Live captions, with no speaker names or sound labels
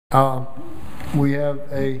We have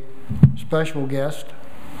a special guest.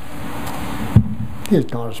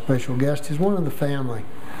 He's not a special guest, he's one of the family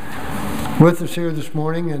with us here this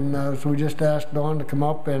morning, and so we just asked Don to come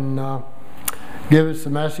up and give us the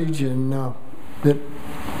message, and that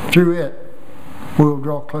through it we will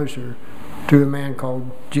draw closer to a man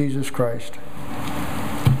called Jesus Christ.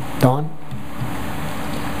 Don?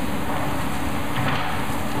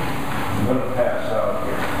 I'm going to pass out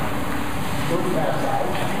here. We'll pass out.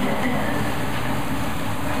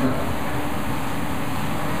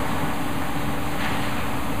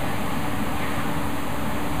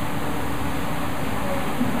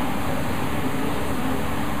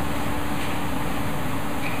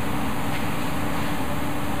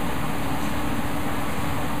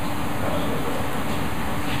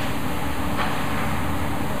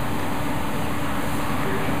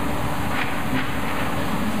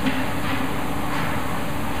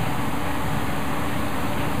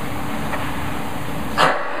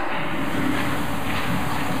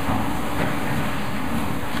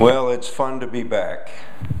 Well, it's fun to be back.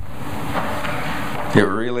 It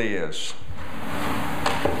really is.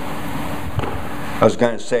 I was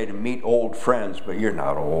going to say to meet old friends, but you're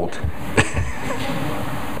not old.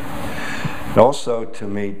 And also to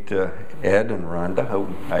meet Ed and Rhonda, who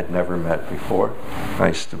I'd never met before.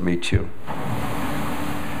 Nice to meet you.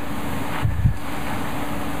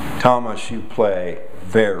 Thomas, you play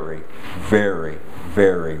very, very,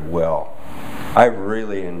 very well. I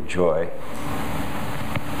really enjoy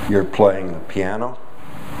your playing the piano.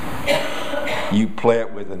 You play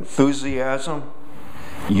it with enthusiasm.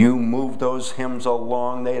 You move those hymns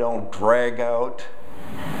along. They don't drag out.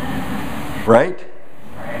 Right?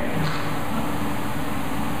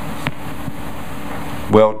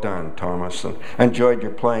 Well done, Thomas. And enjoyed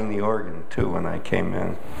your playing the organ too when I came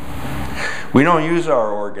in. We don't use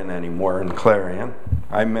our organ anymore in Clarion.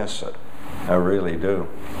 I miss it. I really do.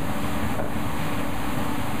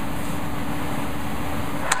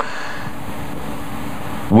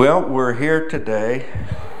 Well, we're here today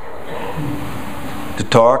to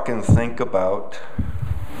talk and think about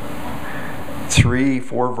three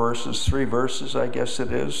verses, I guess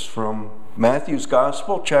it is, from Matthew's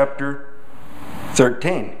Gospel, chapter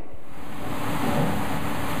 13.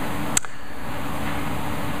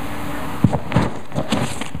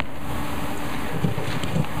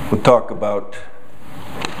 We'll talk about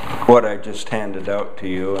what I just handed out to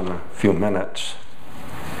you in a few minutes.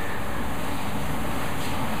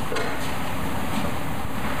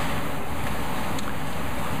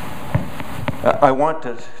 I want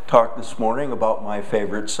to talk this morning about my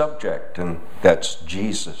favorite subject, and that's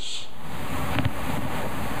Jesus.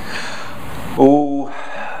 Oh,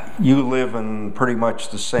 you live in pretty much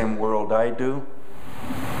the same world I do,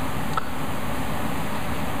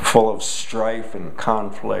 full of strife and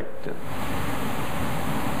conflict and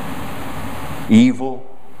evil,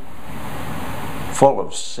 full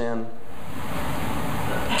of sin.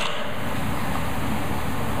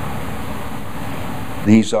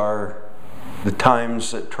 These are the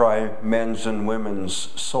times that try men's and women's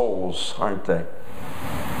souls, aren't they?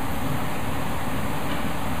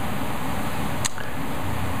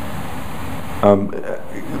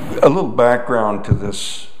 A little background to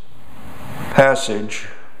this passage.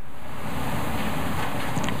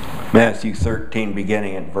 Matthew 13,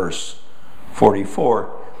 beginning at verse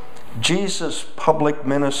 44. Jesus' public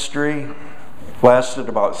ministry lasted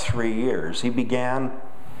about 3 years. He began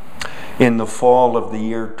in the fall of the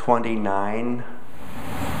year 29.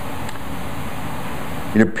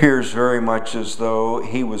 It appears very much as though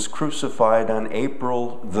he was crucified on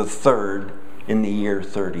April the 3rd in the year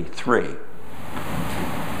 33.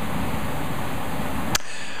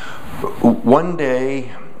 One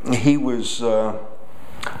day he was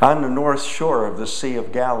on the north shore of the Sea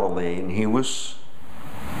of Galilee, and he was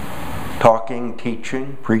talking,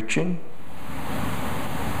 teaching, preaching.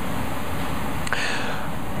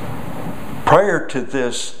 Prior to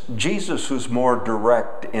this, Jesus was more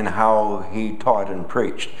direct in how he taught and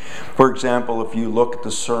preached. For example, if you look at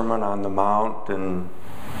the Sermon on the Mount in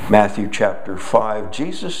Matthew chapter 5,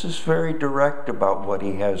 Jesus is very direct about what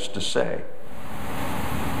he has to say.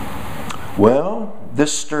 Well,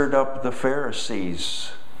 this stirred up the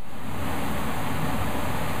Pharisees.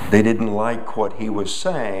 They didn't like what he was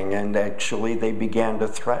saying, and actually they began to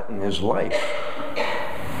threaten his life.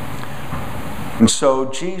 And so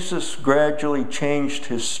Jesus gradually changed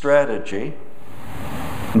his strategy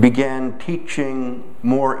and began teaching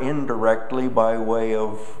more indirectly by way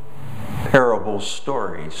of parable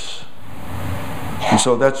stories. And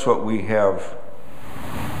so that's what we have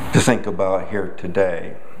to think about here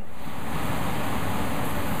today.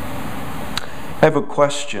 I have a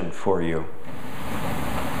question for you.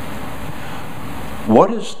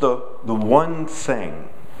 What is the one thing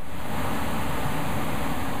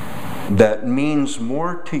that means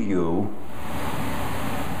more to you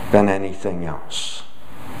than anything else?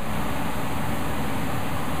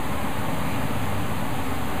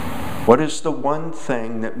 What is the one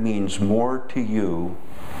thing that means more to you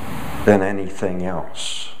than anything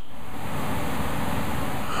else?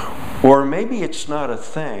 Or maybe it's not a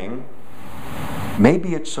thing,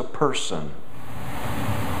 maybe it's a person.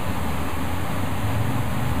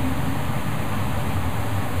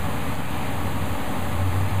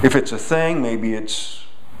 If it's a thing, maybe it's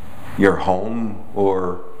your home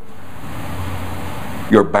or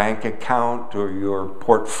your bank account or your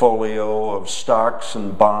portfolio of stocks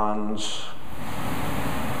and bonds.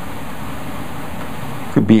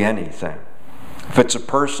 Could be anything. If it's a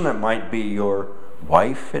person, it might be your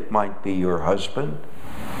wife, it might be your husband,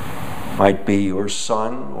 it might be your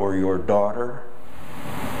son or your daughter,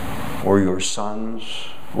 or your sons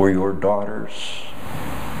or your daughters.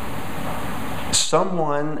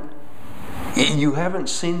 Someone, you haven't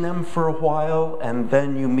seen them for a while, and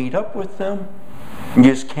then you meet up with them, and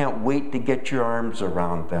you just can't wait to get your arms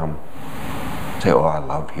around them. Say, oh, I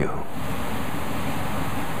love you.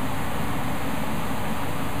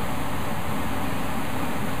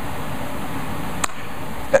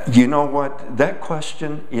 You know what? That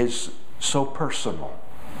question is so personal.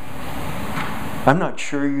 I'm not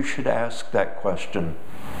sure you should ask that question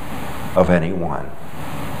of anyone.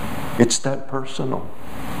 It's that personal.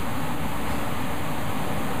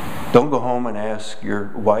 Don't go home and ask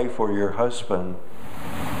your wife or your husband.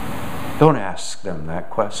 Don't ask them that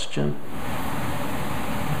question.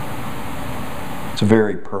 It's a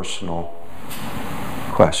very personal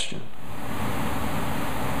question.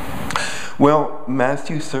 Well,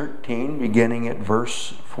 Matthew 13, beginning at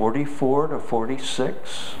verse 44 to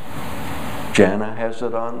 46. Jana has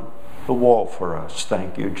it on the wall for us.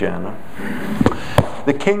 Thank you, Jana.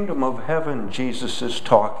 The kingdom of heaven, Jesus is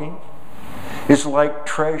talking, is like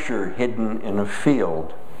treasure hidden in a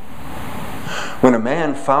field. When a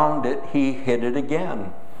man found it, he hid it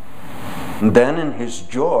again. And then in his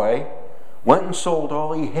joy, went and sold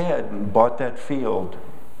all he had and bought that field.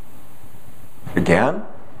 Again,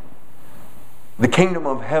 the kingdom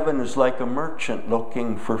of heaven is like a merchant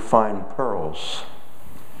looking for fine pearls.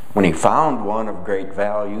 When he found one of great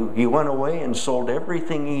value, he went away and sold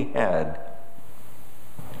everything he had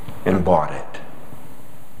and bought it.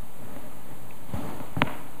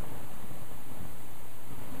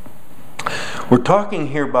 We're talking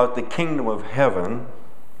here about the kingdom of heaven.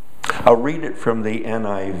 I'll read it from the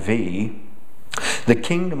NIV. The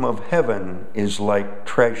kingdom of heaven is like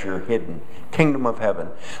treasure hidden. Kingdom of heaven.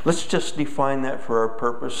 Let's just define that for our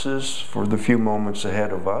purposes for the few moments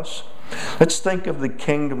ahead of us. Let's think of the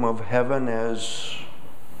kingdom of heaven as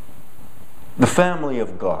the family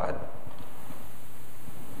of God.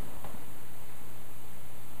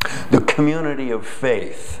 The community of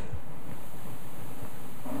faith.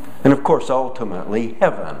 And of course, ultimately,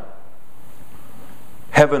 heaven.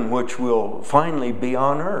 Heaven which will finally be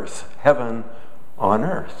on earth. Heaven on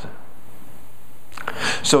earth.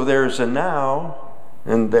 So there's a now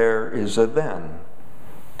and there is a then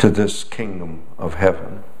to this kingdom of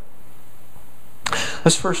heaven.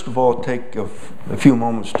 Let's first of all take a few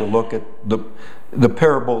moments to look at the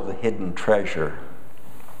parable of the hidden treasure.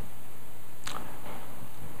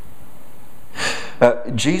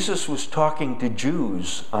 Jesus was talking to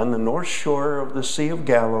Jews on the north shore of the Sea of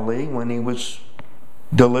Galilee when he was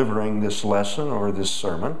delivering this lesson or this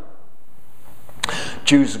sermon.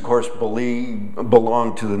 Jews, of course,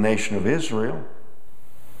 belonged to the nation of Israel.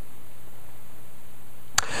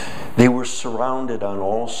 They were surrounded on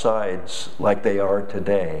all sides, like they are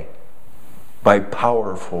today, by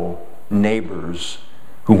powerful neighbors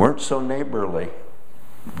who weren't so neighborly.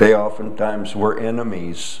 They oftentimes were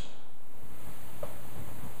enemies.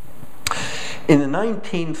 In the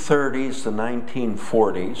 1930s, the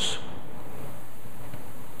 1940s,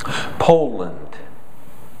 Poland,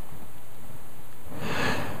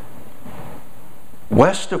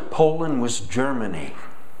 west of Poland was Germany.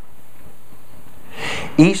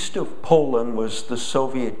 East of Poland was the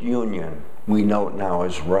Soviet Union. We know it now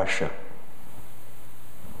as Russia.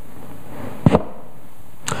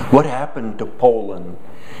 What happened to Poland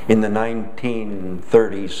in the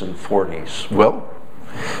 1930s and 40s? Well,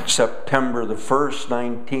 September the 1st,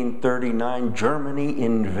 1939, Germany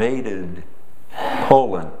invaded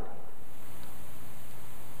Poland.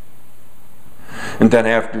 And then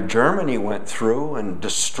after Germany went through and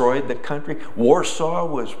destroyed the country, Warsaw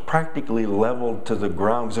was practically leveled to the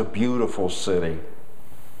ground. It was a beautiful city.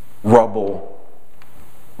 Rubble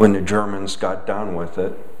when the Germans got done with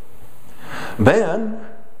it. Then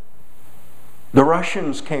the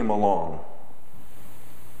Russians came along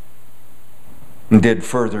and did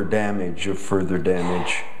further damage if further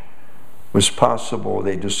damage was possible.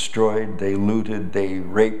 They destroyed, they looted, they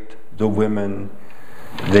raped the women,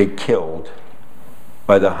 they killed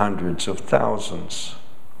by the hundreds of thousands.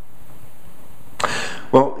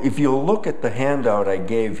 Well, if you'll look at the handout I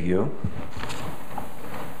gave you,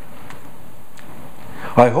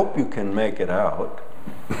 I hope you can make it out.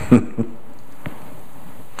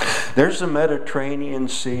 There's the Mediterranean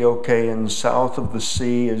Sea, okay, and south of the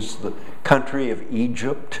sea is the country of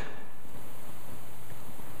Egypt.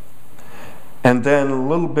 And then a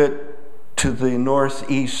little bit to the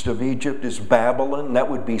northeast of Egypt is Babylon. That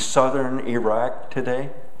would be southern Iraq today.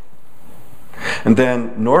 And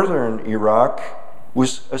then northern Iraq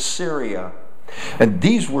was Assyria. And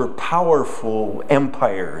these were powerful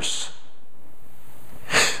empires.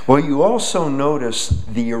 Well, you also notice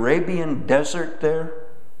the Arabian desert there.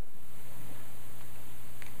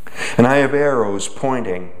 And I have arrows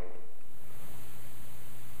pointing.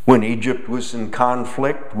 When Egypt was in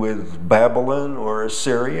conflict with Babylon or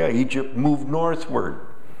Assyria, Egypt moved northward.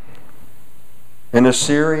 And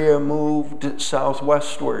Assyria moved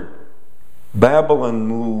southwestward. Babylon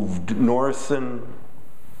moved north and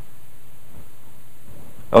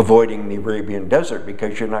avoiding the Arabian desert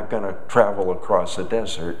because you're not going to travel across a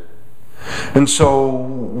desert. And so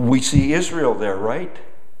we see Israel there, right?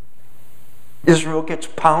 Israel gets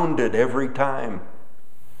pounded every time.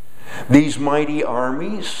 These mighty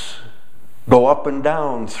armies go up and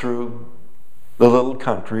down through the little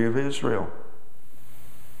country of Israel.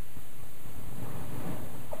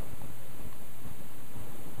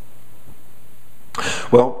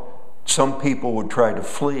 Well, some people would try to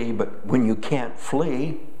flee, but when you can't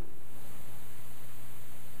flee,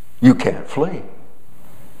 you can't flee.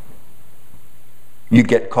 You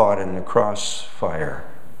get caught in the crossfire.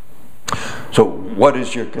 So what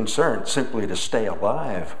is your concern? Simply to stay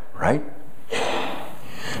alive, right?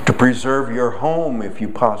 To preserve your home if you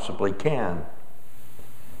possibly can.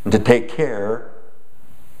 And to take care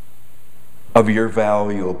of your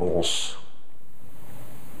valuables.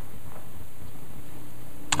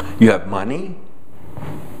 You have money,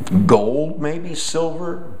 gold maybe,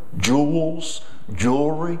 silver, jewels,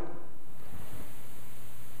 jewelry.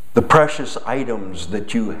 The precious items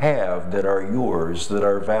that you have that are yours, that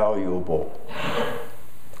are valuable.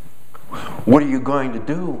 What are you going to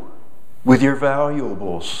do with your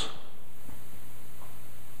valuables?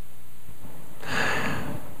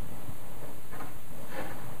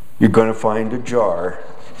 You're going to find a jar.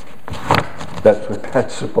 That's what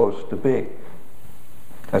that's supposed to be.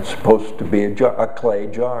 That's supposed to be a jar, a clay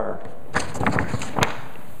jar.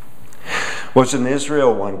 Was in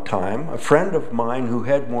Israel one time. A friend of mine who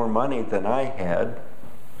had more money than I had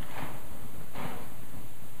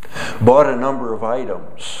bought a number of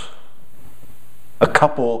items. A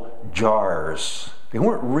couple jars. They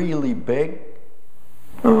weren't really big.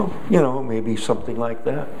 Oh, maybe something like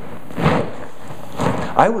that.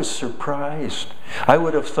 I was surprised. I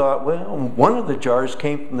would have thought, well, one of the jars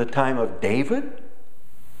came from the time of David.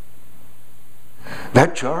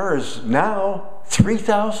 That jar is now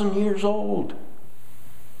 3,000 years old.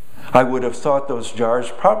 I would have thought those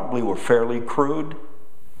jars probably were fairly crude.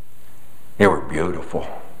 They were beautiful.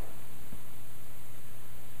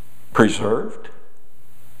 Preserved.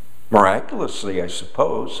 Miraculously, I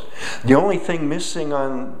suppose. The only thing missing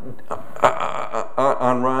on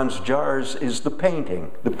Ron's jars is the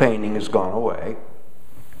painting. The painting has gone away.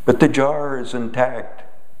 But the jar is intact.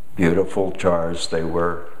 Beautiful jars they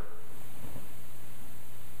were.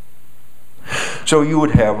 So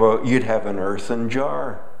you'd have an earthen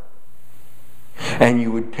jar. And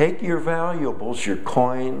you would take your valuables, your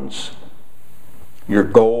coins, your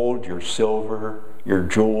gold, your silver, your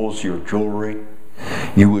jewels, your jewelry.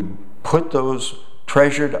 You would put those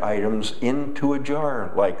treasured items into a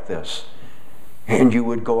jar like this. And you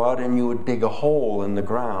would go out and you would dig a hole in the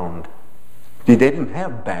ground. They didn't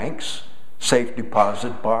have banks, safe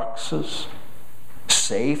deposit boxes,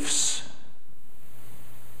 safes.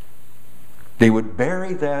 They would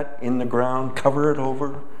bury that in the ground, cover it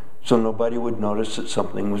over so nobody would notice that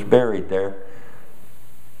something was buried there,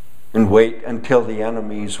 and wait until the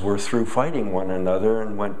enemies were through fighting one another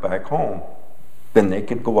and went back home. Then they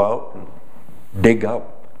could go out and dig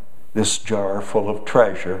up this jar full of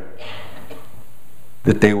treasure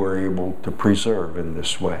that they were able to preserve in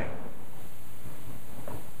this way.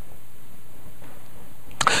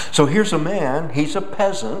 So here's a man, he's a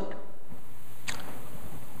peasant.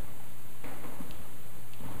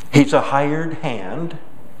 He's a hired hand.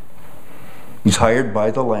 He's hired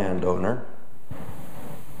by the landowner.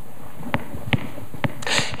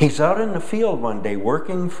 He's out in the field one day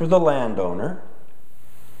working for the landowner,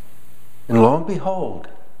 and lo and behold,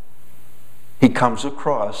 he comes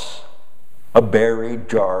across a buried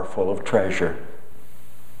jar full of treasure.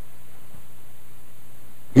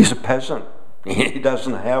 He's a peasant. He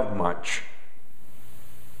doesn't have much.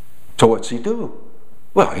 So what's he do?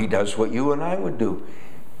 Well, he does what you and I would do.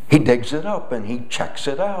 He digs it up and he checks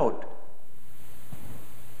it out.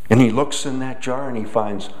 And he looks in that jar and he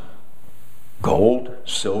finds gold,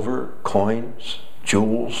 silver, coins,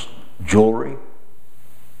 jewels, jewelry.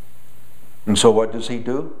 And so what does he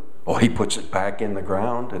do? Oh, he puts it back in the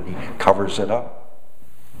ground and he covers it up.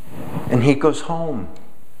 And he goes home.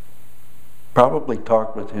 Probably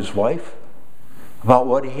talked with his wife about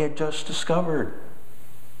what he had just discovered.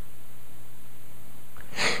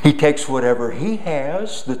 He takes whatever he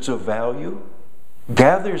has that's of value,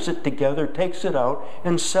 gathers it together, takes it out,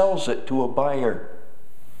 and sells it to a buyer.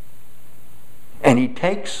 And he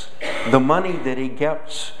takes the money that he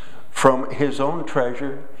gets from his own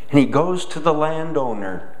treasure, and he goes to the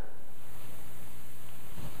landowner.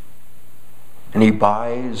 And he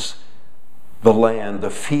buys the land, the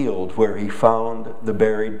field where he found the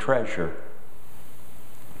buried treasure.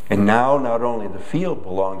 And now not only the field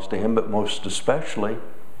belongs to him, but most especially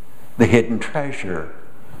the hidden treasure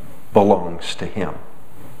belongs to him.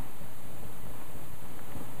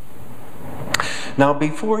 Now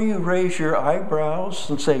before you raise your eyebrows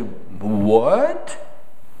and say, what?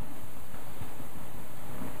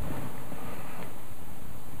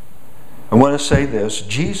 I want to say this,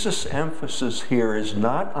 Jesus' emphasis here is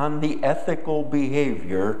not on the ethical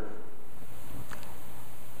behavior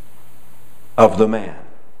of the man.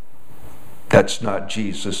 That's not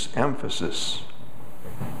Jesus' emphasis.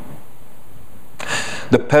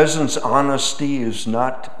 The peasant's honesty is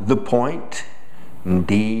not the point.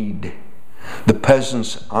 Indeed, the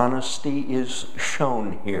peasant's honesty is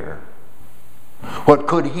shown here. What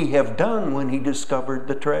could he have done when he discovered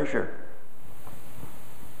the treasure?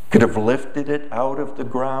 Could have lifted it out of the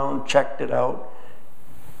ground, checked it out,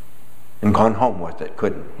 and gone home with it,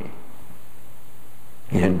 couldn't he?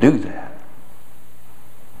 He didn't do that.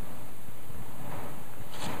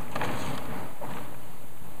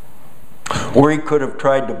 Or he could have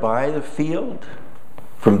tried to buy the field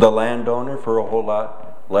from the landowner for a whole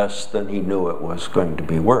lot less than he knew it was going to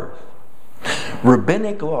be worth.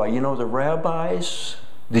 Rabbinic law, you know, the rabbis,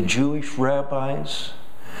 the Jewish rabbis,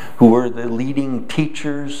 who were the leading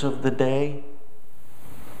teachers of the day.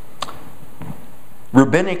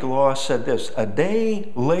 Rabbinic law said this: a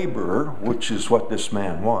day laborer, which is what this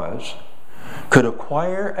man was, could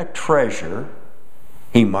acquire a treasure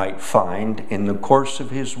he might find in the course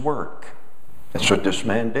of his work. That's what this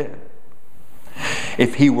man did.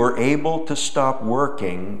 If he were able to stop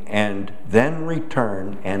working and then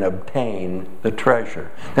return and obtain the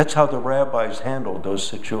treasure. That's how the rabbis handled those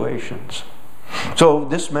situations. So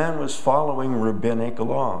this man was following rabbinic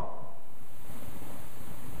law.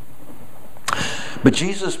 But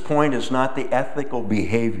Jesus' point is not the ethical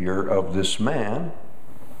behavior of this man.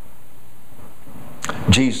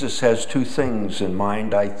 Jesus has two things in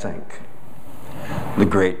mind, I think. The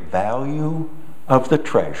great value of the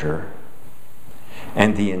treasure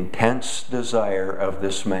and the intense desire of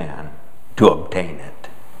this man to obtain it.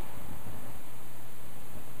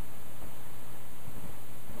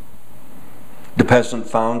 The peasant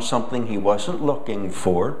found something he wasn't looking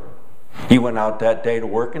for. He went out that day to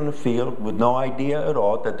work in the field with no idea at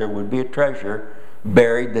all that there would be a treasure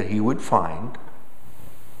buried that he would find.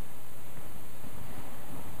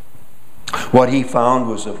 What he found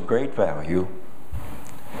was of great value,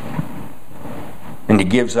 and he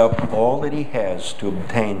gives up all that he has to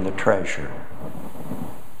obtain the treasure.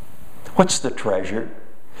 What's the treasure?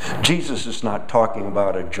 Jesus is not talking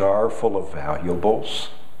about a jar full of valuables.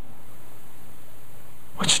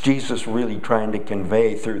 What's Jesus really trying to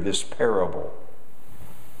convey through this parable?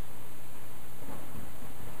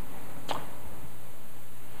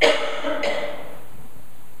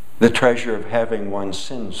 The treasure of having one's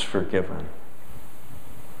sins forgiven,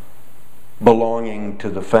 belonging to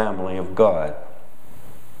the family of God,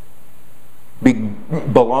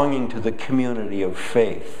 belonging to the community of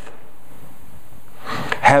faith,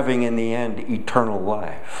 having in the end eternal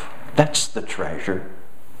life. That's the treasure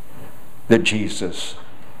that Jesus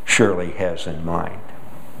surely has in mind.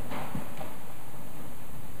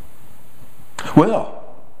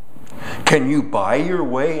 Well, can you buy your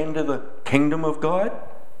way into the kingdom of God?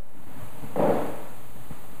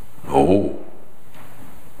 No.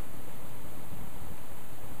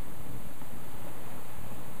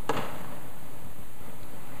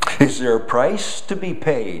 Is there a price to be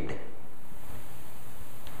paid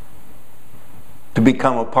to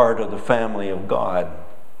become a part of the family of God?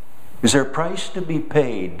 Is there a price to be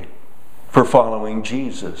paid for following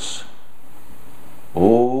Jesus?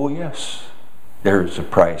 Oh, yes, there is a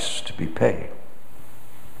price to be paid.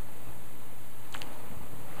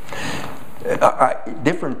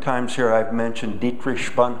 Different times here I've mentioned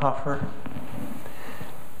Dietrich Bonhoeffer,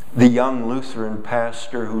 the young Lutheran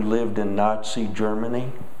pastor who lived in Nazi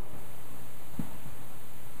Germany.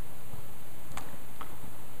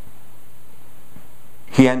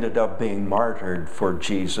 He ended up being martyred for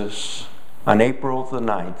Jesus on April the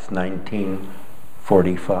 9th,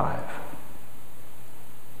 1945.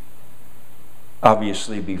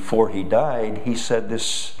 Obviously, before he died, he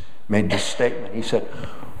made this statement. He said,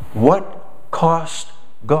 "What cost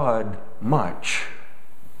God much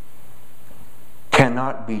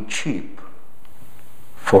cannot be cheap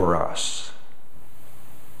for us."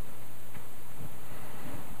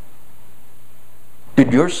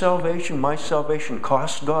 Did your salvation, my salvation,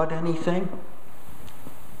 cost God anything?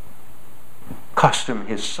 Cost him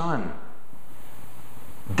his son,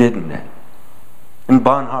 didn't it? And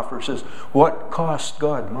Bonhoeffer says, what cost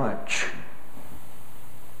God much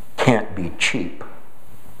can't be cheap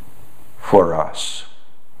for us.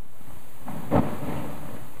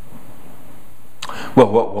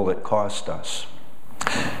 Well, what will it cost us?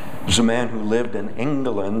 There's a man who lived in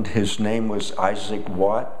England. His name was Isaac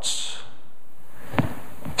Watts.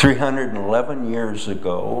 311 years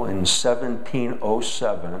ago, in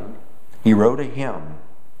 1707, he wrote a hymn.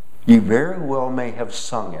 You very well may have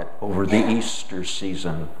sung it over the Easter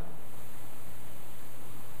season.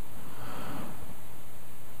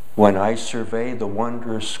 When I survey the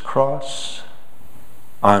wondrous cross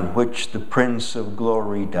on which the Prince of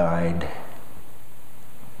Glory died,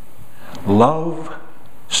 love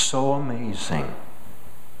so amazing,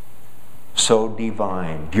 so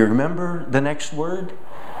divine. Do you remember the next word?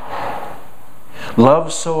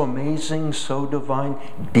 Love so amazing, so divine,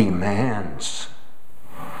 demands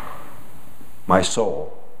my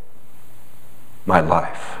soul, my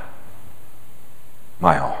life,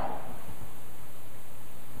 my all.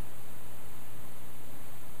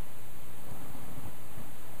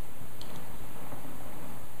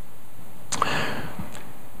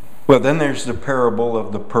 Well, then there's the parable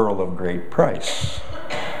of the pearl of great price.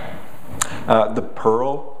 The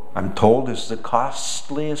pearl, I'm told, is the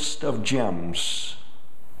costliest of gems,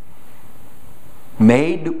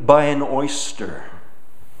 made by an oyster.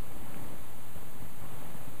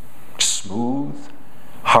 Smooth,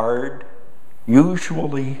 hard,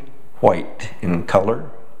 usually white in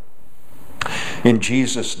color. In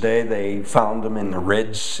Jesus' day, they found them in the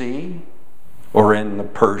Red Sea or in the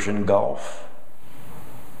Persian Gulf.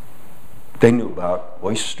 They knew about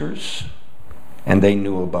oysters and they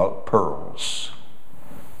knew about pearls.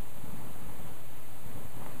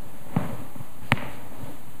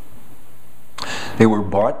 They were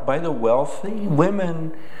bought by the wealthy.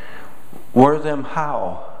 Women wore them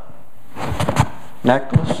how?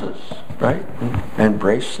 Necklaces, right? And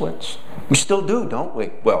bracelets. We still do, don't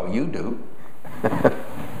we? Well, you do.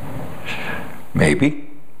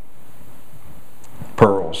 Maybe.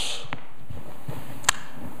 Pearls.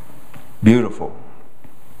 Beautiful.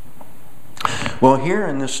 Well, here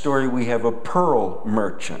in this story we have a pearl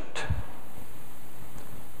merchant.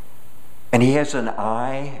 And he has an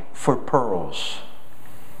eye for pearls.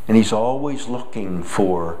 And he's always looking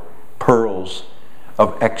for pearls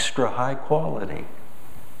of extra high quality.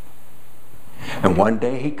 And one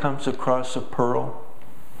day he comes across a pearl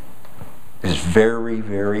that is very,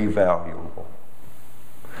 very valuable.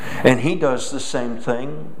 And he does the same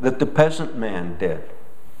thing that the peasant man did.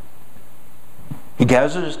 He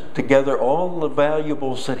gathers together all the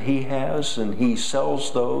valuables that he has and he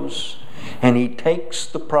sells those, and he takes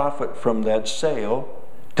the profit from that sale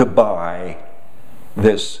to buy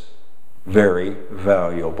this very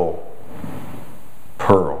valuable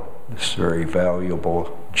pearl, this very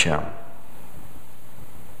valuable gem.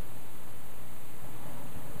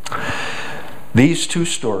 These two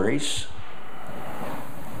stories,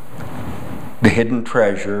 the hidden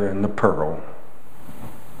treasure and the pearl,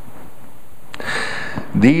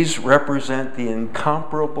 these represent the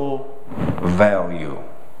incomparable value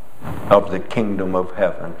of the kingdom of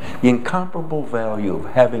heaven, the incomparable value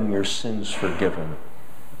of having your sins forgiven,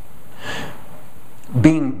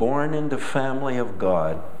 being born into the family of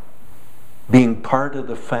God, being part of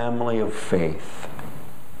the family of faith,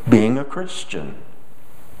 being a Christian,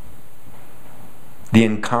 the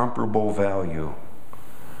incomparable value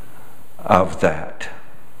of that.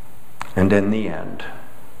 And in the end,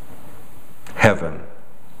 heaven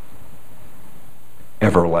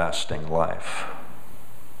everlasting life.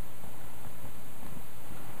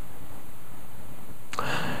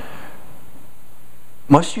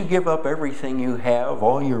 Must you give up everything you have,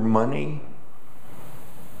 all your money,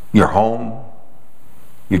 your home,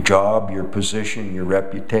 your job, your position, your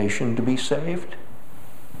reputation to be saved?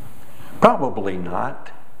 Probably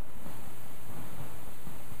not.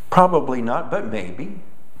 Probably not, but maybe.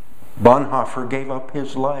 Bonhoeffer gave up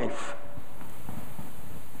his life.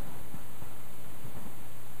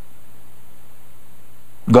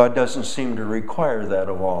 God doesn't seem to require that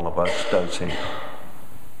of all of us, does He?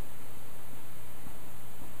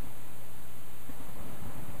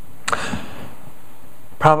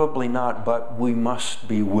 Probably not, but we must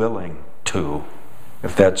be willing to,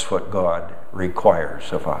 if that's what God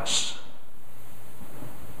requires of us.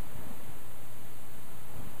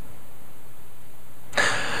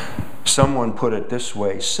 Someone put it this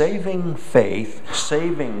way: saving faith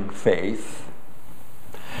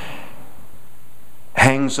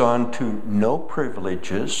hangs on to no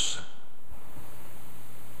privileges.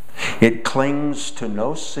 It clings to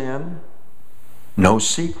no sin, no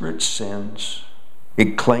secret sins.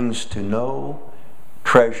 It clings to no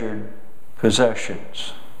treasured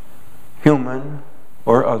possessions, human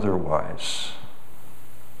or otherwise.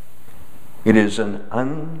 It is an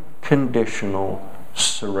unconditional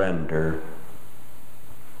surrender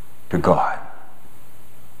to God.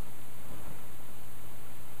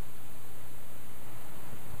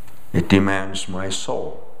 It demands my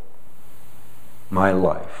soul, my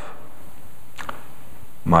life,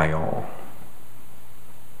 my all.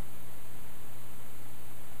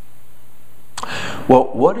 Well,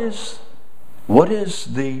 what is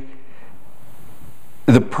the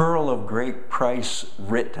pearl of great price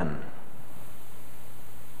written?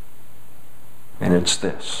 And it's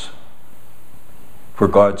this: for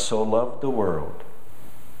God so loved the world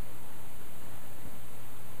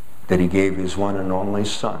that He gave His one and only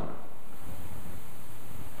Son,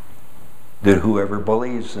 that whoever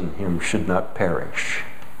believes in Him should not perish,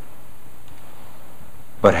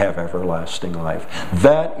 but have everlasting life.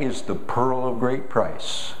 That is the pearl of great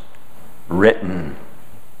price written.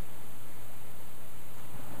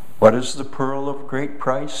 What is the pearl of great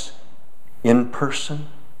price in person?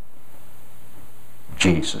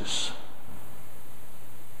 Jesus.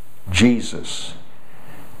 Jesus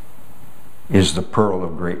is the pearl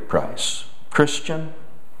of great price. Christian,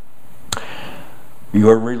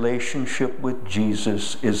 your relationship with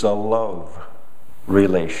Jesus is a love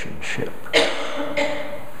relationship.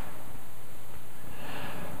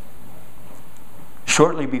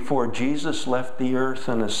 Shortly before Jesus left the earth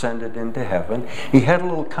and ascended into heaven, He had a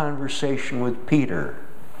little conversation with Peter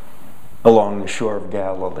along the shore of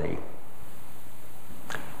Galilee.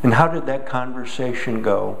 And how did that conversation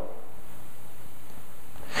go?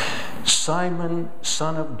 Simon,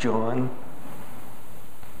 son of John,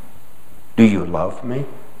 do you love me?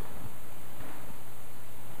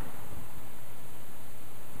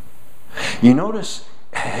 You notice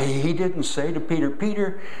He didn't say to Peter,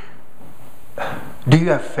 Peter, do you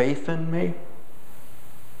have faith in me?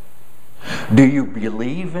 Do you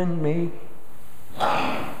believe in me?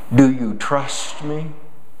 Do you trust me?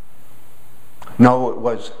 No, it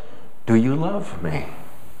was, do you love me?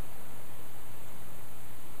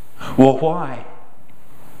 Well, why?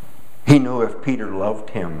 He knew if Peter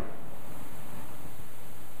loved Him,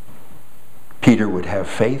 Peter would have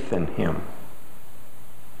faith in Him.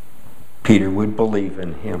 Peter would believe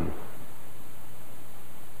in Him.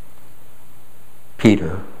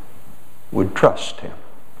 Peter would trust Him.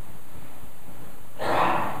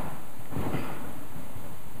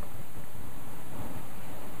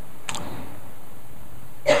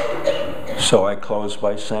 So I close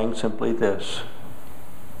by saying simply this: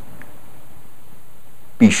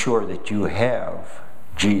 be sure that you have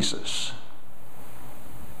Jesus.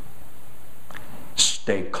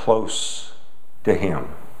 Stay close to Him.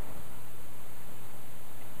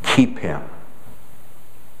 Keep Him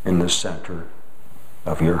in the center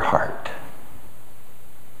of your heart.